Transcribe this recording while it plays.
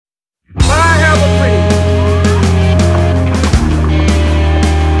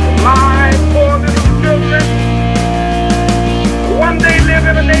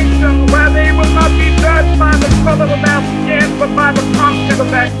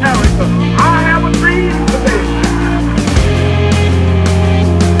America. I have a dream today.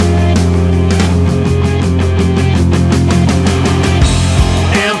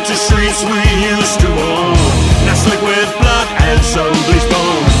 Empty streets we used to own, now slick with blood and so bleach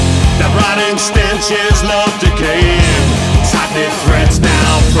bone. That rotting stench is love decaying, tight-knit threads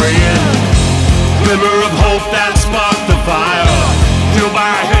now fraying. Glimmer of hope that sparked the fire, fueled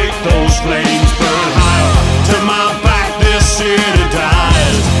by hate those flames burn higher. Turn my back, this city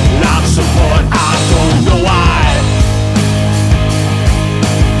dies. Life support, I don't know why.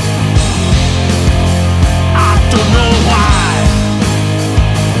 I don't know why.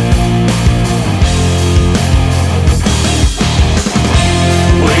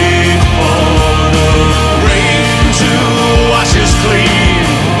 Wait for the rain to wash us clean.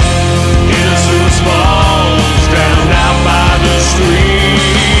 Innocence falls, drowned out by the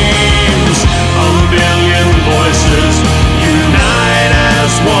streams. A million voices unite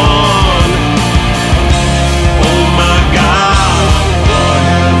as one. Oh my God, what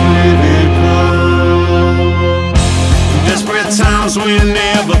have we become? Desperate times we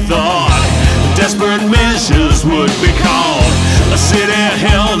never thought desperate measures would be called. A city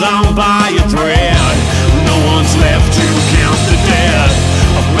held on by a thread, no one's left to count the dead.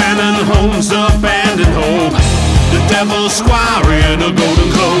 Abandoned homes, abandoned hope, the devil's squire in a golden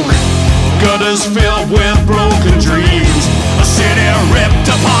cloak. Gutters filled with broken dreams, a city ripped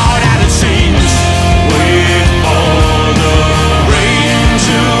apart at its seams. Wait for the rain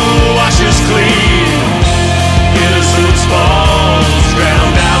to wash us clean. Innocence falls,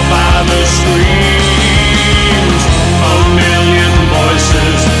 drowned out by the streams. A million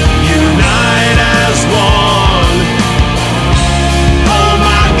voices unite as one. Oh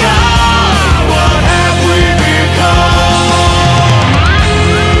my God, what have we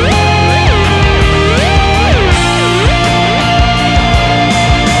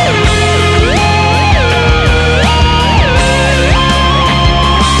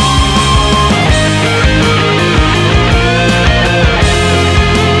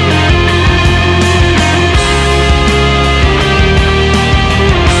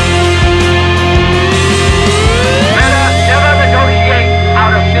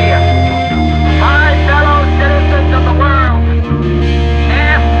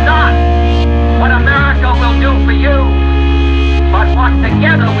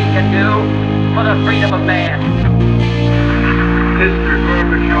together we can do for the freedom of man. Mr.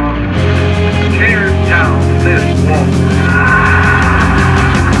 Gorbachev, tear down this wall.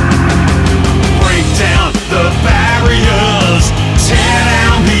 break down the barriers, tear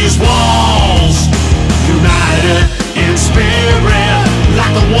down these walls. United in spirit,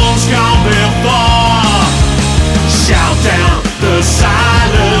 like the ones gone before. Shout down the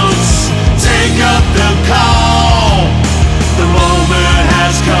silence, take up the call. The moment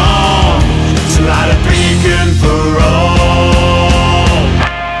has come to light a beacon for all.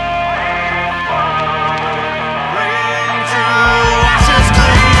 Rain to wash us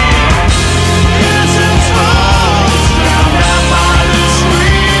clean. Innocence falls, drowned out by the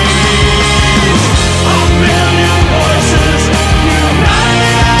streams. A million voices unite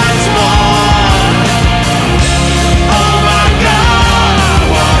as one. Oh my God,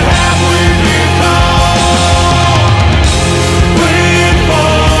 what have we become? Wait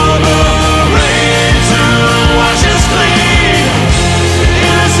for the rain to wash us clean.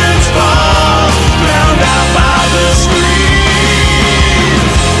 Innocence falls, drowned out by the streams.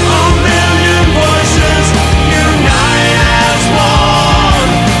 A million voices unite as one.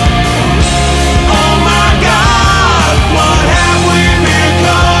 Oh my God, what have we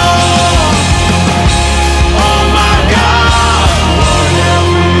become? Oh my God, what have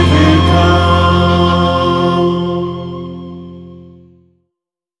we become?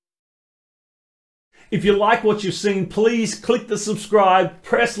 If you like what you've seen, please click the subscribe,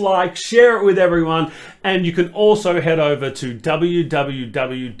 press like, share it with everyone, and you can also head over to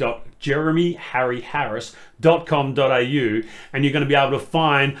www.jeremyharryharris.com.au and you're going to be able to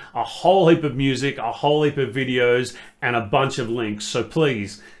find a whole heap of music, a whole heap of videos, and a bunch of links. So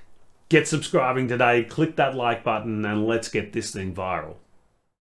please get subscribing today, click that like button, and let's get this thing viral.